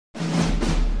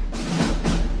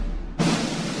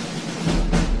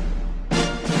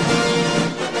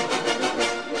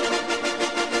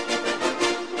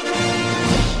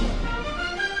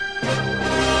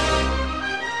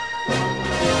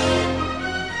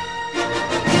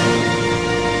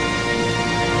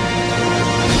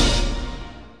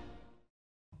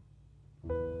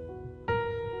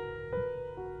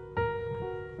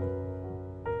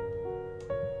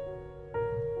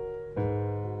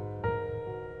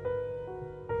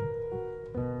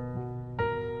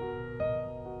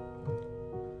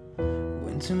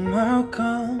tomorrow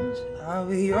comes, I'll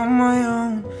be on my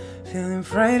own, feeling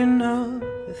frightened of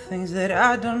the things that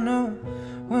I don't know.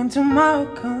 When tomorrow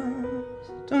comes,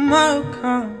 tomorrow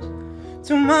comes,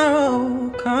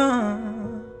 tomorrow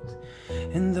comes.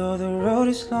 And though the road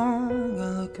is long, I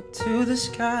look up to the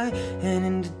sky, and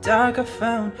in the dark I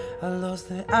found a lost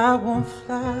that I won't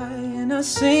fly. And I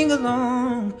sing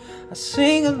along, I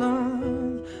sing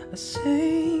along, I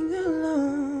sing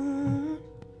along.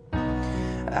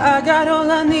 I got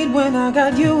all I need when I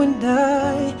got you and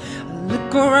I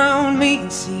look around me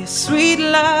and see a sweet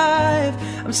life.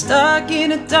 I'm stuck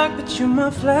in the dark, but you're my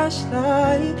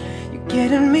flashlight. You're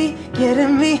getting me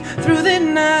through the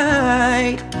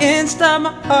night. Can't stop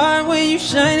my heart when you're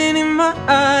shining in my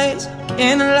eyes.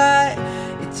 Can't lie,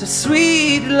 it's a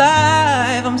sweet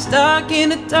life. I'm stuck in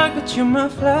the dark, but you're my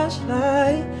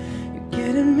flashlight. You're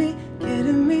getting me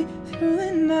through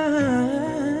the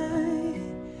night.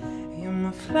 You're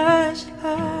my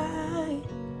flashlight.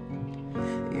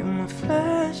 You're my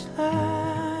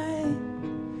flashlight.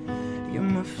 You're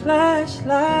my flashlight.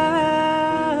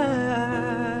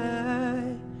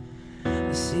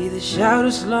 I see the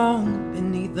shadows long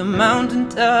beneath the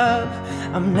mountaintop.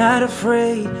 I'm not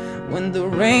afraid when the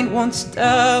rain won't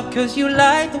stop, 'cause you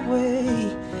light the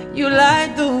way, you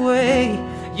light the way,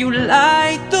 you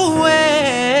light the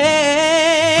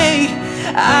way.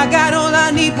 I got all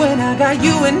I need when I got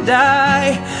you and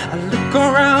I look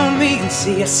around me and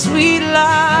see a sweet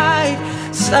life.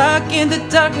 Stuck in the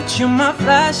dark, but you're my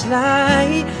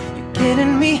flashlight. You're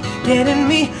getting me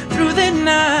through the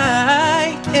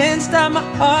night. Can't stop my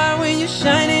heart when you're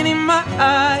shining in my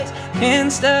eyes.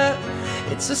 Can't stop,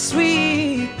 it's a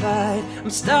sweet life. I'm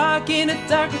stuck in the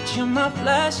dark, but you're my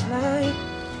flashlight.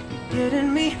 You're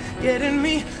getting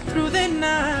me through the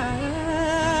night.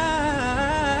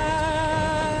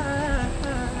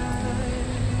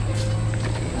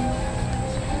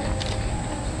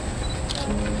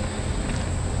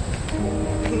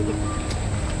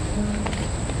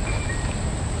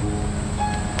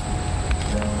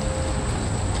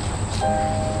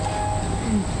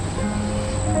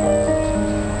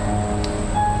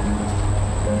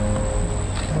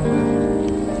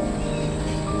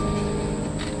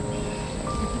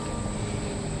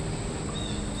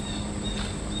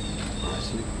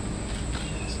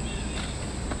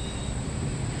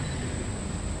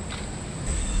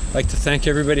 I'd like to thank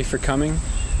everybody for coming.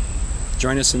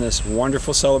 Join us in this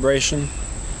wonderful celebration.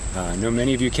 I know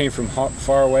many of you came from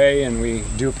far away, and we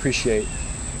do appreciate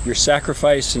your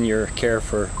sacrifice and your care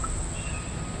for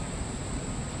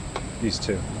these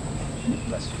two.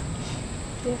 Bless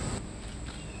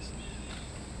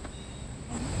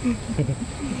you.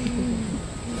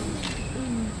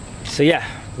 So yeah,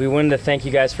 we wanted to thank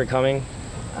you guys for coming,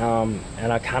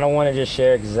 and I kind of want to just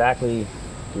share exactly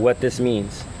what this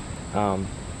means.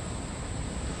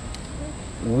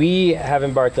 We have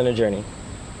embarked on a journey,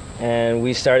 and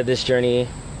we started this journey a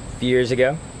few years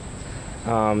ago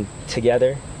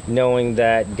together, knowing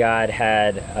that God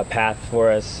had a path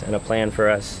for us and a plan for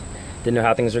us. Didn't know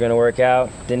how things were going to work out,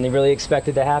 didn't really expect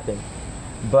it to happen.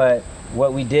 But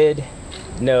what we did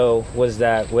know was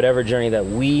that whatever journey that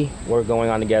we were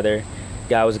going on together,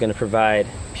 God was going to provide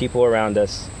people around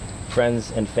us,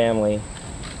 friends and family,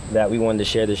 that we wanted to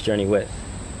share this journey with.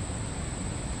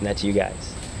 And that's you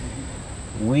guys.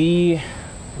 We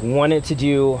wanted to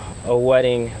do a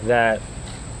wedding that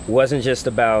wasn't just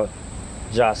about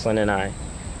Jocelyn and I,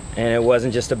 and it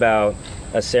wasn't just about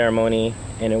a ceremony,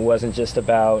 and it wasn't just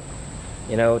about,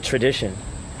 tradition.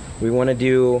 We want to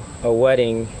do a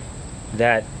wedding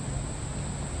that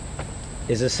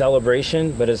is a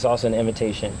celebration, but it's also an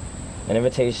invitation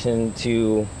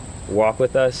to walk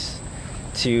with us,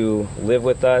 to live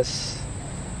with us,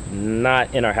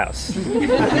 not in our house,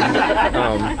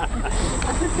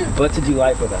 but to do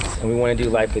life with us. And we want to do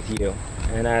life with you.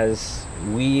 And as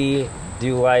we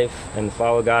do life and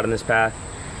follow God on this path,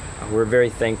 we're very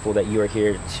thankful that you are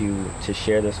here to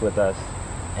share this with us,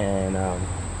 and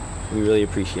we really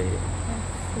appreciate it.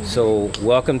 So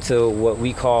welcome to what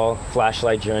we call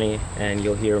Flashlight Journey, and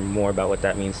you'll hear more about what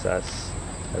that means to us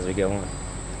as we go on.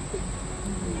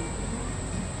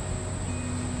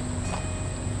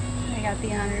 I got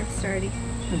the honor of starting.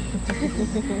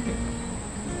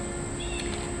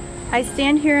 I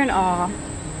stand here in awe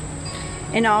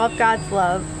of God's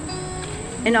love,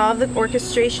 in awe of the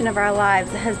orchestration of our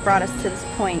lives that has brought us to this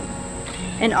point,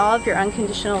 in awe of your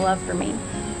unconditional love for me,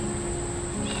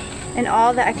 in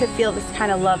awe that I could feel this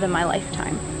kind of love in my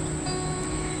lifetime.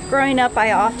 Growing up,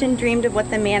 I often dreamed of what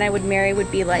the man I would marry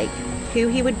would be like, who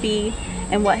he would be,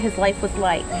 and what his life was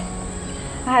like. I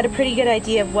had a pretty good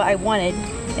idea of what I wanted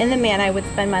in the man I would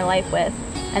spend my life with,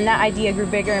 and that idea grew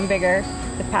bigger and bigger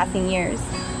with passing years.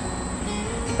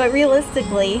 But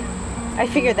realistically, I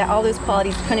figured that all those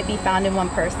qualities couldn't be found in one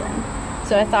person,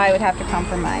 so I thought I would have to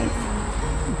compromise.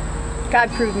 God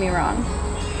proved me wrong.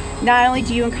 Not only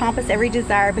do you encompass every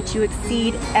desire, but you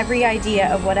exceed every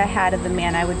idea of what I had of the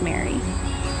man I would marry.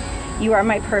 You are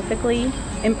my perfectly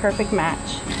imperfect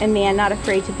match, a man not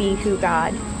afraid to be who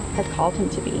God has called him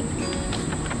to be.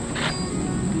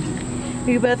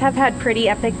 We both have had pretty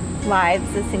epic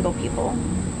lives as single people,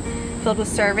 filled with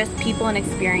service, people, and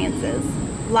experiences.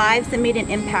 Lives that made an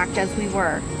impact as we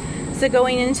were. So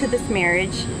going into this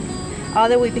marriage,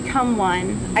 although we become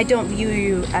one, I don't view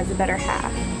you as a better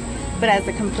half, but as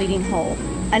a completing whole.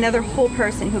 Another whole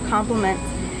person who complements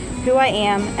who I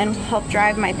am and will help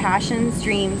drive my passions,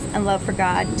 dreams, and love for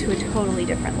God to a totally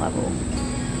different level.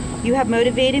 You have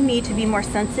motivated me to be more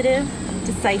sensitive,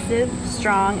 decisive,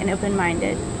 strong, and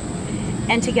open-minded.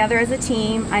 And together as a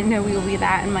team, I know we will be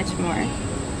that and much more.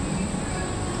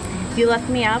 You lift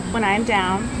me up when I am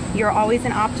down. You're always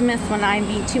an optimist when I'm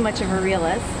being too much of a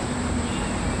realist.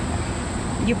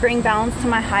 You bring balance to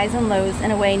my highs and lows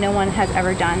in a way no one has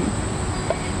ever done.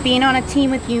 Being on a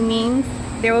team with you means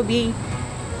there will be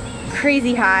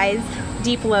crazy highs,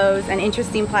 deep lows, and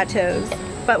interesting plateaus.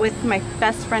 But with my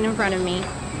best friend in front of me,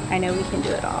 I know we can do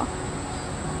it all.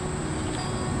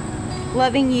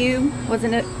 Loving you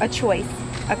wasn't a choice,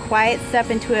 a quiet step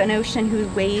into an ocean whose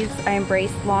waves I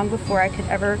embraced long before I could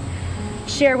ever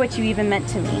share what you even meant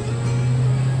to me.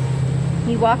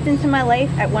 You walked into my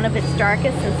life at one of its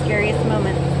darkest and scariest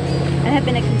moments and have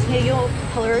been a continual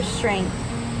pillar of strength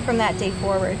from that day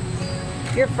forward.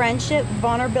 Your friendship,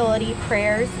 vulnerability,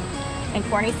 prayers, and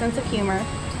corny sense of humor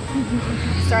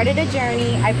started a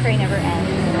journey I pray never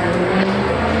ends.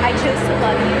 I chose to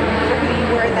love you for who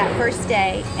you were that first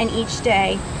day, and each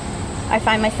day I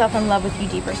find myself in love with you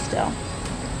deeper still.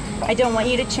 I don't want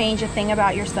you to change a thing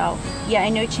about yourself, yet I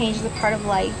know change is a part of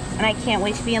life, and I can't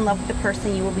wait to be in love with the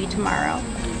person you will be tomorrow.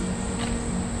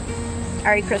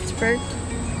 Auri Christopher,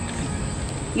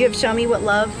 you have shown me what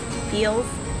love feels,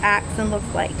 acts, and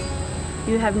looks like.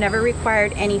 You have never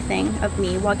required anything of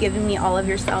me while giving me all of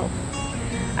yourself.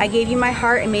 I gave you my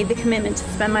heart and made the commitment to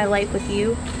spend my life with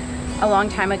you a long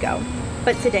time ago.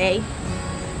 But today,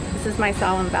 this is my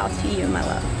solemn vows to you, my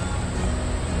love.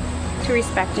 To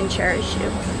respect and cherish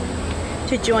you.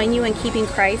 To join you in keeping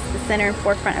Christ the center and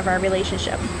forefront of our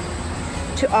relationship.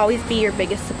 To always be your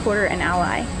biggest supporter and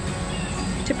ally.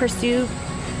 To pursue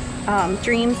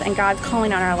dreams and God's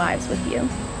calling on our lives with you.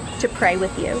 To pray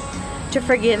with you. To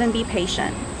forgive and be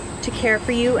patient. To care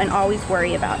for you and always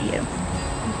worry about you.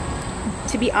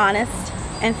 To be honest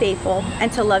and faithful,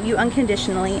 and to love you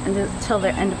unconditionally until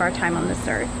the end of our time on this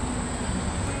earth.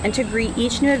 And to greet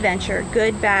each new adventure,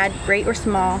 good, bad, great, or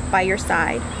small, by your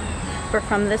side. For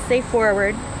from this day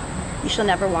forward, you shall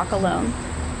never walk alone.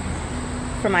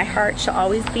 For my heart shall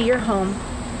always be your home,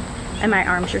 and my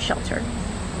arms your shelter.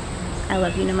 I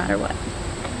love you no matter what.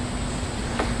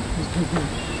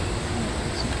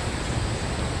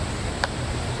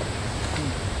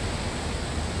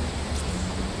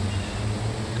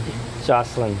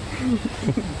 Jocelyn.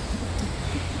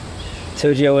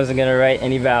 Told you I wasn't going to write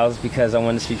any vows because I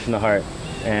wanted to speak from the heart.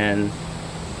 And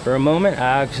for a moment,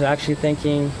 I was actually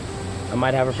thinking I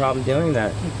might have a problem doing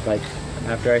that, like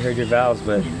after I heard your vows.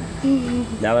 But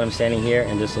now that I'm standing here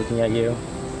and just looking at you,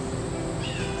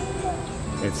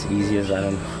 it's easy as I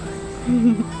don't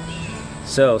know.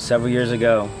 So, several years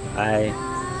ago, I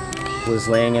was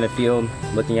laying in a field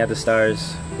looking at the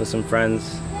stars with some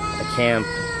friends at camp.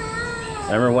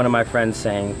 I remember one of my friends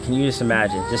saying, can you just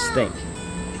imagine, just think,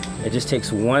 it just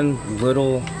takes one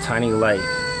little tiny light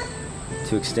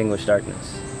to extinguish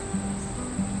darkness.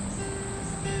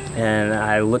 And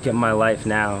I look at my life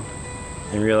now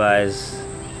and realize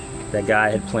that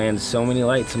God had planned so many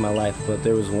lights in my life, but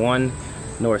there was one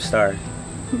North Star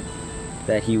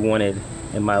that He wanted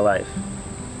in my life,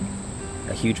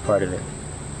 a huge part of it.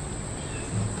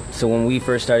 So when we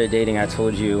first started dating, I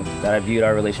told you that I viewed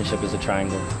our relationship as a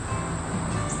triangle.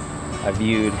 I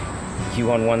viewed you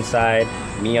on one side,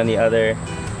 me on the other,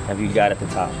 I viewed God at the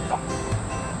top.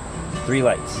 3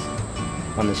 lights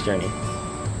on this journey.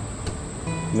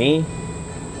 Me,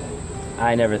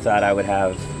 I never thought I would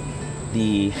have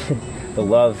the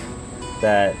love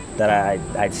that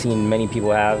I'd seen many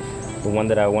people have, the one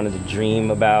that I wanted to dream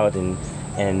about,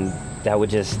 and that would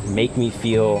just make me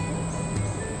feel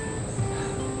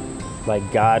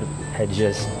like God had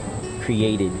just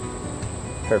created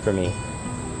her for me.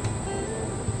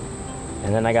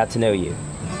 And then I got to know you,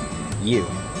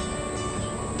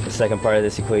 the second part of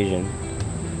this equation.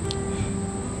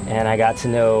 And I got to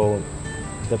know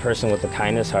the person with the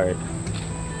kindest heart,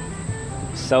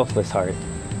 selfless heart,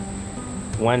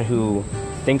 one who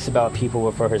thinks about people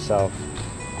before herself,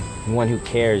 one who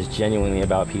cares genuinely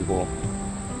about people,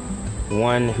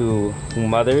 one who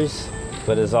mothers,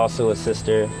 but is also a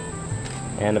sister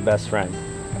and a best friend.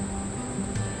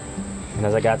 And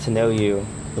as I got to know you,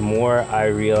 the more I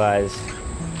realized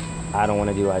I don't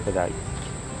want to do life without you.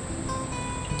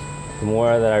 The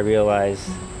more that I realized,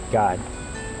 God,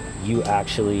 you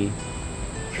actually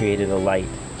created a light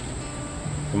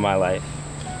for my life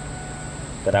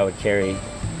that I would carry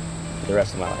for the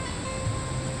rest of my life.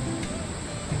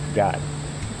 God,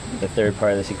 the third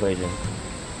part of this equation.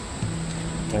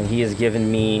 And he has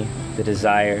given me the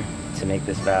desire to make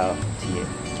this vow to you.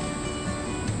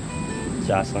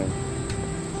 Jocelyn,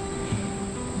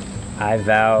 I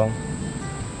vow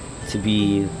to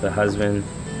be the husband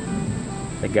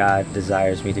that God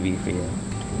desires me to be for you.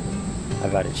 I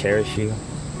vow to cherish you.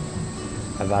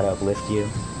 I vow to uplift you.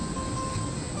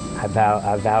 I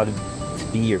vow to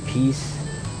be your peace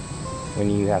when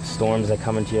you have storms that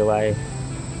come into your life.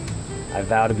 I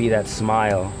vow to be that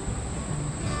smile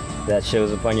that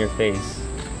shows upon your face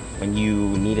when you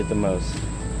need it the most.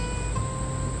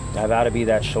 I vow to be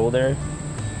that shoulder,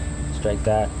 strike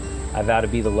that. I vow to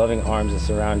be the loving arms that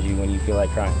surround you when you feel like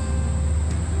crying.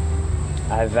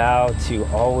 I vow to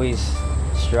always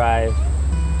strive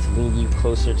to lead you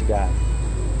closer to God,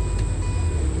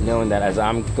 knowing that as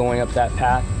I'm going up that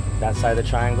path, that side of the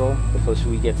triangle, the closer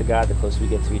we get to God, the closer we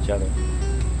get to each other.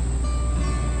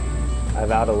 I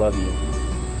vow to love you.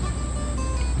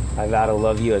 I vow to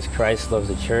love you as Christ loves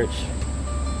the church.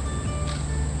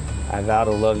 I vow to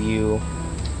love you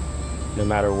no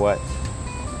matter what.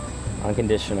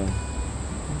 Unconditional.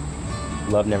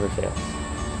 Love never fails.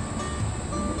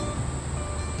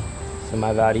 So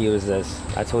my vow to you is this.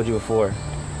 I told you before,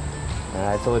 and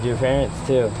I told your parents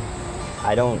too.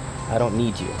 I don't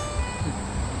need you.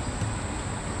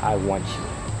 I want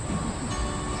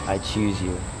you. I choose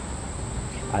you.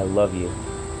 I love you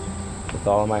with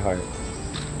all of my heart.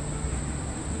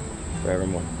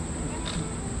 Forevermore.